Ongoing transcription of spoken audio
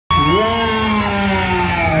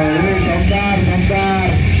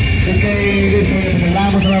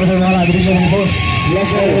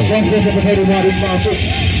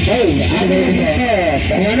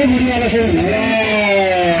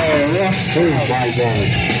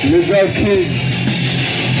Lizard King.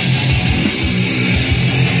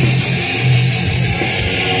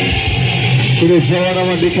 कुनै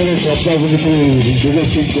जमानामा देखेर शब्द बुझेको Lizard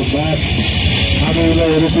Kingको म्याच हामीलाई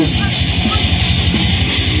हेरेको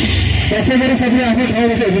त्यसै गरी सबैले आफ्नो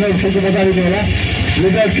ठाउँमा चाहिँ Lizard Kingको मजा लिनु होला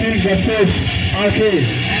Lizard King versus RK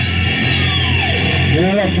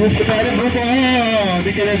यहाँ ग्रुपको तयारी ग्रुप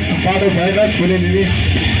निकै बाटो भएन खुले लिने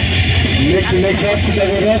लेग खुट्टा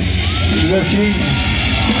गरेर Lizard King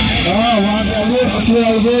one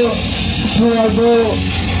elbow, two elbow,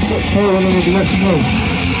 four on the left elbow.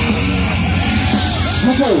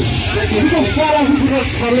 Simple. You can fall off into the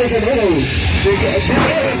spineless and hello.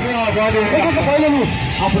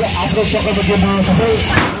 After talking about your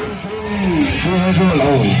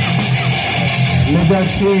Lizard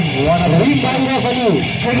King, one of the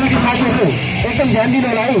security साथीहरु एकदम ध्यान दिनु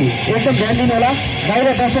होला है एकदम ध्यान दिनु होला बाहिर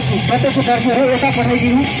दर्शक प्रत्यक्ष दर्शकहरु यता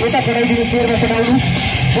पठाइदिनु चेयरमा पठाउनु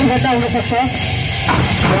दुर्घटना हुन सक्छ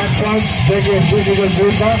ट्रान्स देखि डिजिटल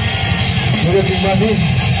बोर्डमा मेरो टिममाथि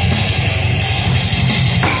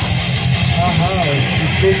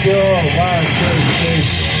स्पेशल वान स्पेस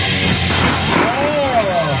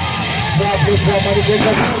ड्रप मारि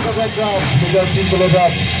देखा ड्रप Lizard King को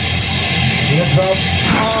drop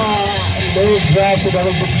leg drop to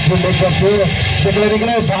double leg drop to declaring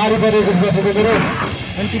it भारी परेको छ बसेको मेरो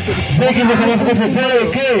जेकी को समर्थक छ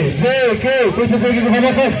जेके कुछ जेकी को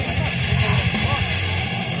समर्थक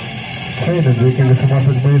छैन जेकी को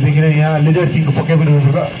समर्थक मैले देखिन यहाँ Lizard King को पक्कै पनि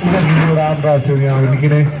हुनुपर्छ Lizard King को राम्रो थियो यहाँ निकै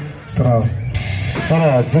नै तर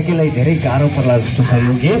जेकीलाई धेरै गाह्रो पर्ला जस्तो छ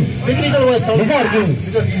यो game technical wise Lizard King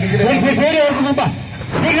फेरि अर्को गुम्बा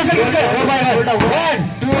देख्न सकिन्छ 1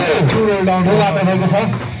 2 रोल डाउन भएको छ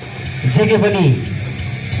जेके पनि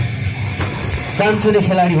चान्चुने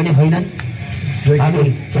खेलाडी भने होइनन् हामी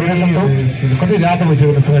हेर्न सक्छौँ कति रातो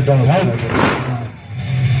भइसक्यो त डाउन राइट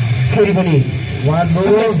फेरि पनि one more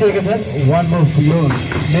दिएको छ one more यो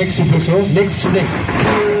नेक्स्ट सुप्लेक्स हो नेक्स्ट सुप्लेक्स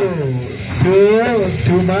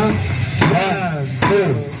 2 मा 2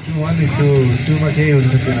 मा केही हुन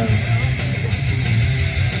सक्दैन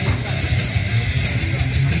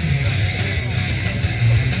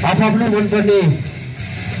आफ्नो मनपर्ने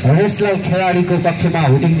रेस्लर खेलाडीको पक्षमा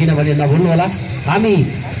हुटिङ दिन भने नभुल्नु होला हामी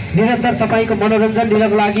निरन्तर तपाईको मनोरञ्जन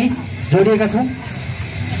दिनको लागि जोडिएका छौं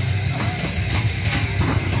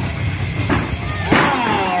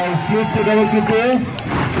स्लिप टु डबल स्लिप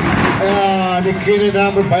निकै नै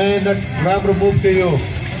राम्रो भयानक राम्रो मुभ थियो यो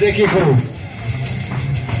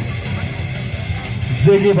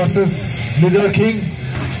जेके भर्सेस Lizard King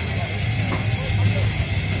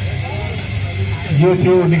यो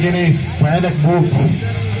थियो निकै नै भयानक मुभ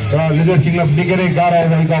र Lizard King लाई निकै नै गाह्रो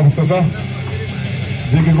भएको अवस्था छ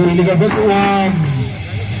जेके को इलिगल ब्रेक 1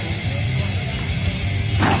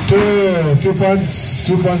 2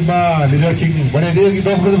 punch मा Lizard King भने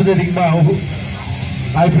 10 बजेपछि रिङमा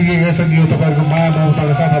आइपुगेका छन् यो तपाईहरुको माया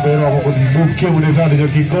ममताका साथ अब हेरौँ अबको मुभ के हुनेछ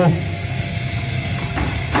Lizard King को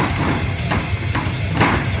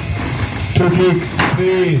टु किक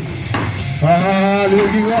 3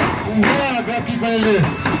 Lizard King को grab kick finally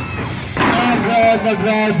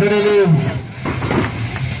grab relief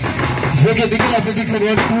जेके निकै athletics and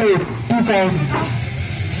 2 count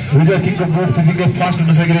Lizard King को मुभ त निकै फास्ट हुन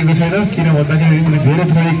सकिरहेको छैन किन भन्दाखेरि उनी धेरै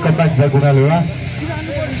थोरै कम्ब्याक भएको हुनाले होला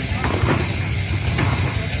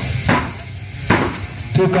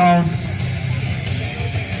 2 count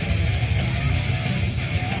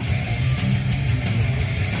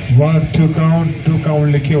One, 2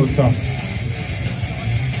 count लेखे हुन्छ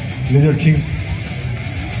Lizard King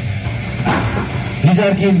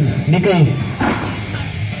निकै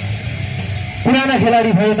पुराना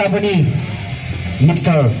खेलाडी भए तापनि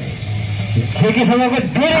मिस्टर जेकेसँगको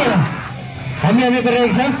धेरै हामी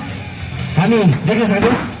परिरहेको छ हामी देख्न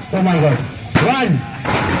सक्छौँ ओ माइ गॉड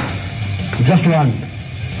 1 जस्ट 1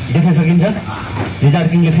 देख्न सकिन्छ Lizard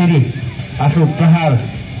Kingले फेरि आफ्नो प्रहार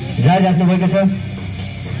जारी राख्नु भएको छ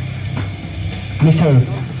मिस्टर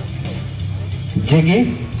जेके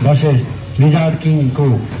भर्सेस Lizard King को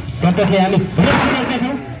प्रत्यक्ष हामी हेरिरहेका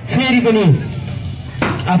छौँ फेरि पनि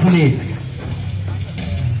आफूले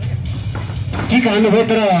किक हान्नुभयो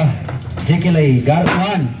तर जेकेलाई गाह्रो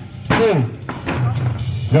 1 2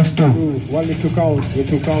 just 2 only 2 count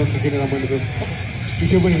किन मैले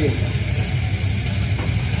पिछो पनि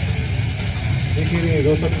जेकेले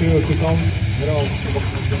रोचक थियो 2 count र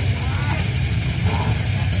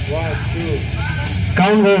 1 2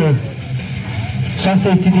 काउन्ट गरेर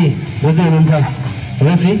स्वास्थ्य स्थिति बुझ्दै हुनुहुन्छ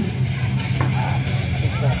रेफ्री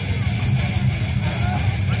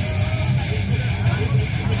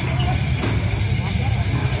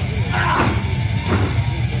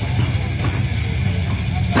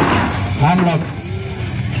unlock.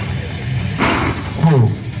 Oh.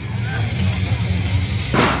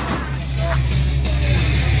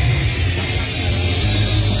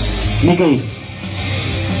 निकै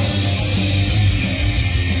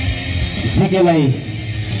जेकेलाई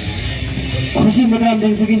खुसी मुद्रामा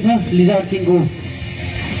देख्न सकिन्छ लिजार्ड किङको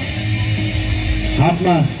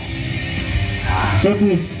हातमा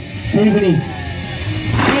चौकी फेरि पनि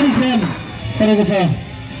बडी स्ल्याम परेको छ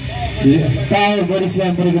टायर बडी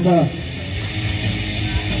स्ल्याम परेको छ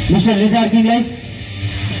मिस्टर लिजार्ड किङलाई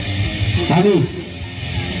हामी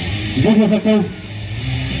देख्न सक्छौँ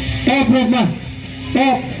टप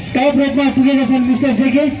रोपमा पुगेका छन् मिस्टर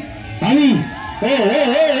जेके हामी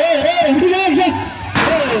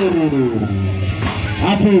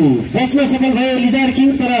आफू बस्न सफल भयो लिजार्ड किङ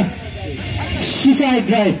तर suicide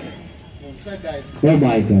drive oh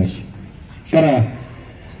my God तर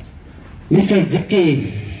मिस्टर जेके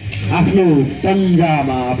आफ्नो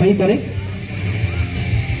पन्जामा आफै परे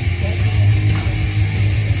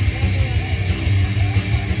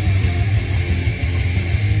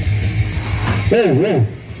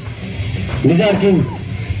लिजार्ड किङ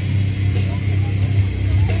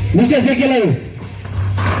मिस्टर जेकेलाई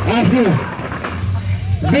आफ्नो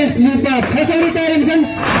बेस्ट मुभमा फसाउने तयारी छन्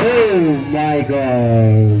ओ माय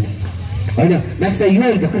गॉड होइन म्याच त यो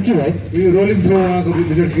भर्खर के भयो यो रोलिङ थ्रो उहाँको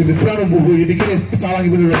लिजार्ड किङ पुरानो मुभ हो यति किन चालाकी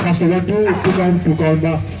पनि फर्स्ट 1 2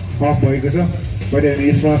 काउन्टमा अफ भएको छ मैले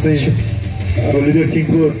यसमा चाहिँ लिजार्ड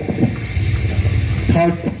किङको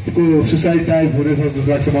थर्डको सुसाइड टाइप हुनेछ जस्तो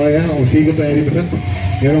लाग्छ मलाई यहाँ त्यहीको तयारीमा छन्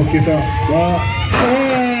हेरौँ के छ 1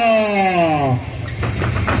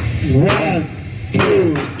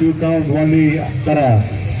 2 काउन्ट ओन्ली तर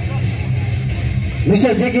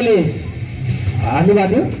मिस्टर जेकेले हार्नुभएको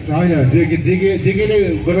थियो होइन जेकेले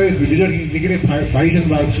गर्दा लिजार्ड किङ निकै नै भाइसक्नु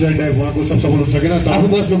भएको सुसाइड टाइप उहाँको सब सफल हुन सकेन आफू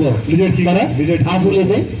बस्नुभयो लिजार्ड किङ लिजार्ड आफूले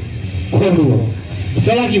चाहिँ खोल्नुभयो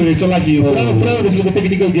चलाकी भने चलाकी हो पुरानो रेस्लिङको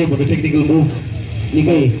टेक्निकल गेम हो टेक्निकल मुभ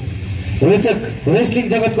निकै रोचक रेस्लिङ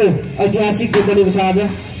जगतको ऐतिहासिक गेम बनेको छ आज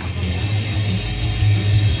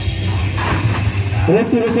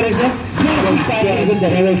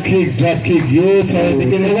ड्रप किक यो छ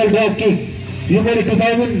ड्रप किक यो मैले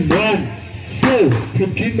 2001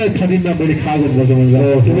 15 by 13 मा मैले खाएको हुन्छ मलाई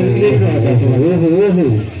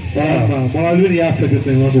पनि याद छ त्यो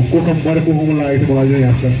चाहिँ उहाँको कोखममा लागेको थियो मलाई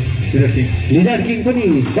याद छ लिजार्ड किङ पनि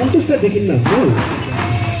सन्तुष्ट देखिन्न हो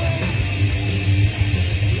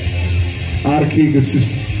आरके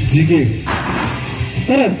जिके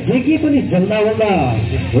तर जेके पनि जल्दा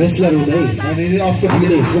रेस्लर हुँदै अनि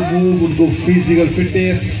उनको फिजिकल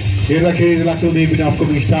फिटनेस हेर्दाखेरि लाग्छ उनी पनि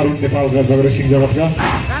अपकमिङ स्टार हुन् नेपालका रेस्लिङ जगतका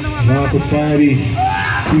उहाँको तयारी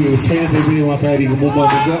छैन त्यही पनि उहाँ तयारीको मुभमा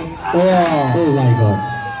हुन्छ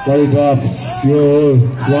बडी ड्रप यो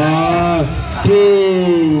 1 2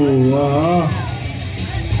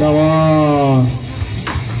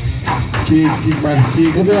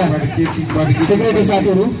 सेक्रेटरी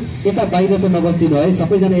साथीहरू यता बाहिर चाहिँ नबस्दिनु है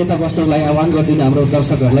सबैजना यता बस्नलाई आह्वान गरिदिनु हाम्रो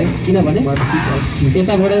दर्शकहरूलाई किनभने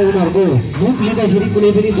यताबाट उनीहरूको मुभ लिँदाखेरि कुनै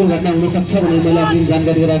पनि दुर्घटना हुन सक्छ भनेर मैले आफ्नो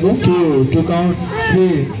जानकारी गराएको 2 काउन्ट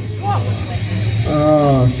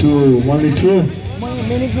 2 only 2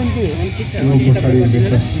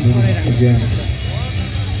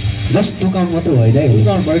 जस्ट 2 काउन्ट मात्र होइन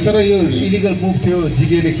तर यो इलिगल मुभ थियो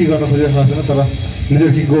जिकेले के गर्न खोजेको छैन तर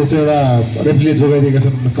लिजार्ड किङको चाहिँ एउटा रेफ्रीले जोगाइदिएका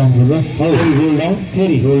छन् काउन्ट गर्दा रोल डाउन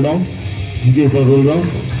फेरि roll down जिकेको roll down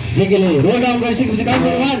जेकेले roll down गरिसकेपछि काउन्ट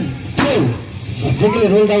 1 2 जेकेले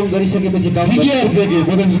रोल डाउन गरिसकेपछि काउन्ट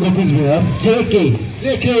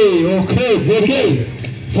जेके ओके जेके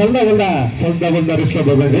चल्दा रेस्लर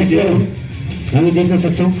भएपछि हामी देख्न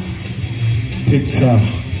सक्छौँ ठिक छ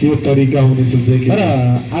यो तरिका हुनेछ जेके तर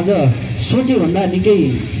आज सोचे भन्दा निकै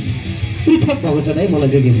पृथक भएको छ है मलाई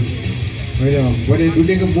जेके होइन मैले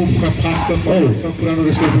दुईटैको मुभ फास्ट छ पुरानो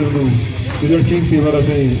रेस्लर लिजार्ड किङ त्यही भएर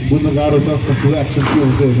चाहिँ बुझ्न गाह्रो छ कस्तो एक्सन के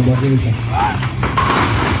हुन्छ हेर्नु बाँकी छ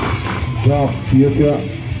ड्रप यो त्यो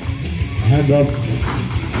ह्यान्ड अप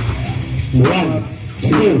 1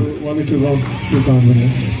 2 काउन्ट भने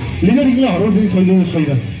लिजार्ड किङलाई हराउनु सजिलो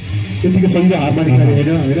छैन त्यतिकै सजिलो हारमा निकाले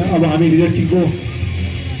होइन अब हामी लिजार्ड किङको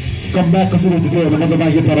कमब्याक कसरी हुन्छ त्यो हेर्न मतलब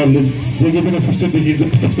बाँकी तर जेके पनि फर्स्टदेखि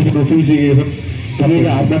फर्स्टदेखि पुगिसकेका छन् तपाईँको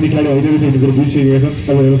हातमा निकाले होइन रहेछ भन्ने कुरो बुझिसकेका छन्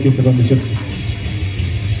अब हेरौँ के छ कन्डिसन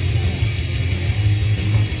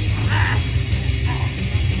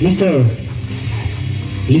मिस्टर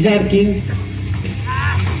लिजार्ड किङ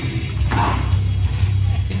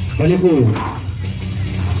भनेको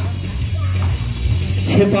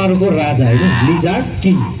छेपारोको राजा होइन लिजार्ड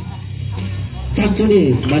किङ चाँचुने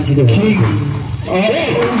मान्छे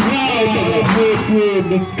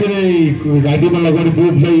घाँटीमा लगाउने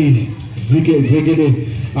मुभलाई जेकेले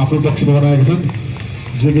आफ्नो पक्षमा बनाएका छन्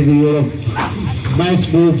जेकेको यो नाइस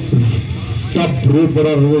मुभ टप रोडबाट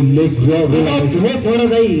लेग रोडबाट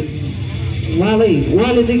चाहिँ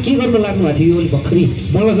उहाँले चाहिँ के गर्न लाग्नु भएको थियो यो भर्खरी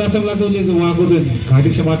मलाई जहाँसम्म लाग्छ उसले चाहिँ उहाँको घाँटी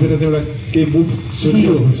समातेर चाहिँ एउटा केही मुभ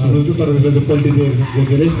सुनियो तर चाहिँ पल्टिदिएको छ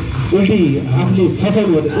जेकेले उल्टी आफूले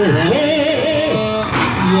फसाउनु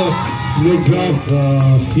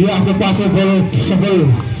यो आफ्नो पास सफल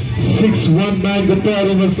 619 को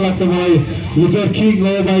तयारीमा लाग्छ मलाई लिजर किङ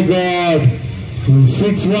ओ माई गॉड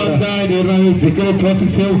 619 हेर्न धिक्कै प्रतीक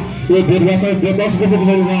थियो यो 10 वर्ष पछाडि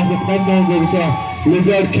उहाँ आफ्नो थर्ड डाउन गरेको छ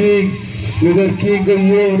लिजर किङ को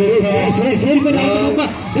यो हुनेछ फेरि पनि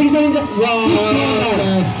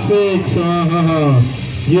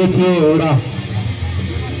यो थियो एउटा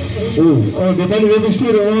नेपाली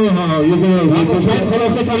वेबस्टर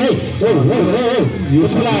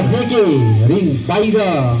रिङ बाहिर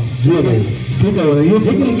यो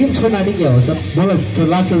जेकेले गेम छोड्न आँटे क्या हो सर मलाई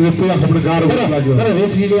लाग्छ पुरा खप्न गाह्रो लाग्यो तर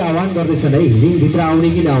रेफ्रीले आह्वान गर्दैछन् है रिङभित्र आउने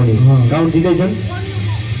कि नआउने काउन्ट दिँदैछन्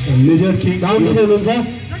लेजर किङ काउन्ट दिँदै हुनुहुन्छ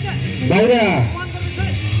बाहिर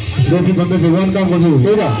ट्रफी भन्दैछ 1 काउन्ट गर्छु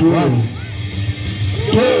त्यही त 1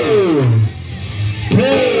 2 3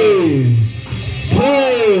 4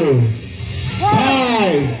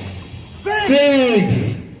 5 6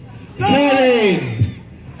 7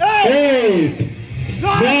 8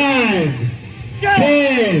 9 10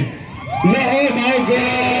 no oh my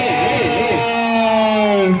god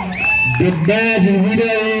the match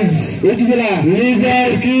winner is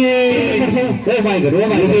Lizard King oh my god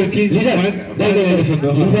Lizard King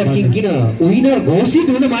किन विनर घोषित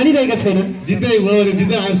हुन मानिरहेका छैनन् जित्दै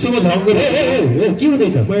समझ हङ्गर के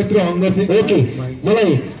हुँदैछ म यत्रो हङ्गर थिएँ ओके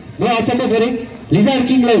मलाई अचम्म परेँ लिजर्ड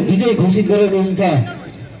किङलाई विजय घोषित गर्नुहुन्छ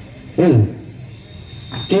हो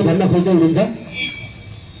के भन्न खोज्दै हुनुहुन्छ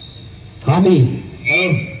हामी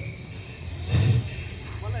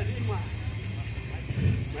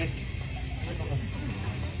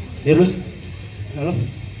हेर्नुहोस् हेलो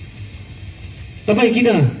तपाईँ किन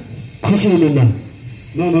खुसी हुनुहुन्न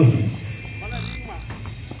न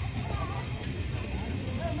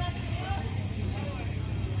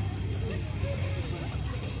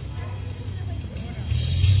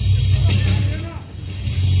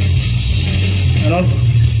हेलो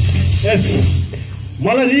यस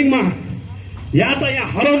मलाई रिङमा या त यहाँ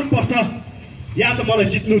हराउनु पर्छ या त मलाई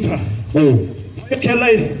जित्नु छ यो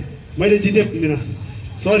खेललाई मैले जितेको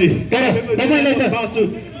सरी तपाईँलाई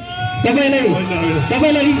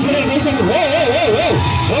रिङ छोडेर गइसक्नु हो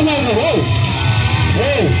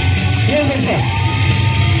के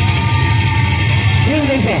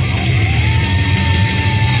हुँदैछ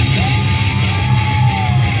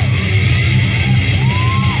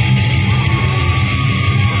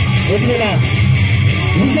यति बेला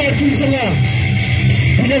लिजर्ड किङसँग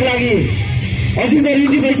विजयको लागि अजिङ्गर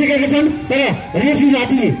रिन्जी भइसकेका छन् तर रेफ्री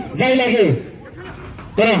माथि जाइ लागे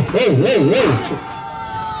तर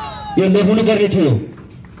यो नहुनु पर्ने थियो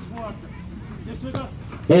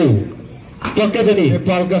टक्कै पनि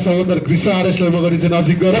नेपालका सबभन्दा घृणा रेस्लरमा गरिन्छन्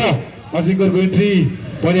अजिङ्गरको इन्ट्री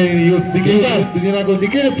पनि यो दुईजनाको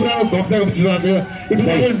निकै नै पुरानो घप्चाको बिच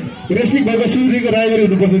रेस्लिङ भएको सुरुदेखिको राइभरी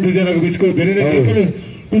हुनुपर्छ दुईजनाको बिचको धेरै नै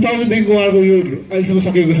 2000देखिको उहाँको यो अहिलेसम्म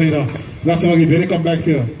सकेको छैन जहाँसम्म कि धेरै कमब्याक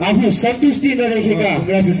थियो आफ्नो सन्तुष्टि नदेखेका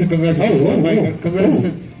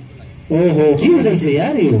कङ्ग्रेचुलेसन ओहो के हुँदैछ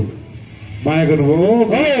यार यो माया गर्नुभयो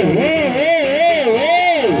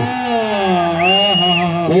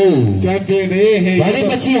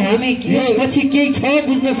भनेपछि हामी यसपछि केही छ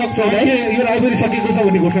बुझ्न सक्छौँ है यो राइभरी सकेको छ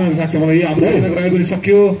भन्ने घोषणा लाग्छ मलाई यो हाम्रो राइभरी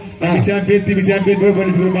सक्यो च्याम्पियन तिमी च्याम्पियन भयो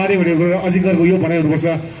भने तिम्रो मार्यो भनेको अजिङ्गरको यो भनाइ हुनुपर्छ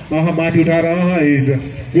माथि उठाएर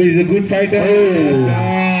इज अ गुड फाइटर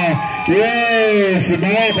यस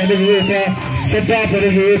माया भनेको छ सट्टा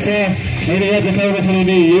भनेको छ होइन यहाँ देखाएको छ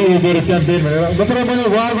भने यो मेरो च्याम्पियन भनेर नत्र मैले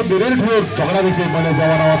उहाँहरूको धेरै ठुलो झगडा देखेँ मैले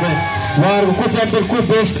जमानामा चाहिँ उहाँहरूको को च्याम्पियन को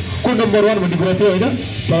बेस्ट को नम्बर 1 भन्ने कुरा थियो होइन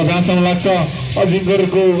तर जहाँसम्म लाग्छ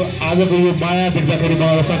अजिङ्गरको आजको यो माया देख्दाखेरि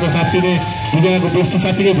मलाई साँच्चै नै दुईजनाको बेस्ट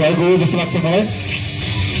साँच्चीकै भएको हो जस्तो लाग्छ मलाई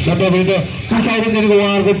नत्र भने त 2000देखिको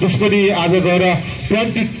उहाँहरूको दुश्मनी आज गएर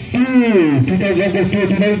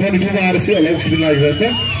 2022मा आएर सिधै लागिरहेको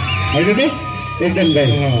थियो होइन त एकदम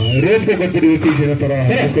रेडको गडबडी केही छैन तर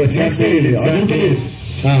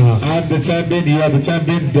I'm the champion, you are the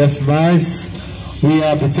champion, that's nice. We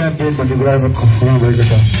are the champion भन्ने कुरा चाहिँ भएको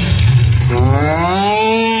छ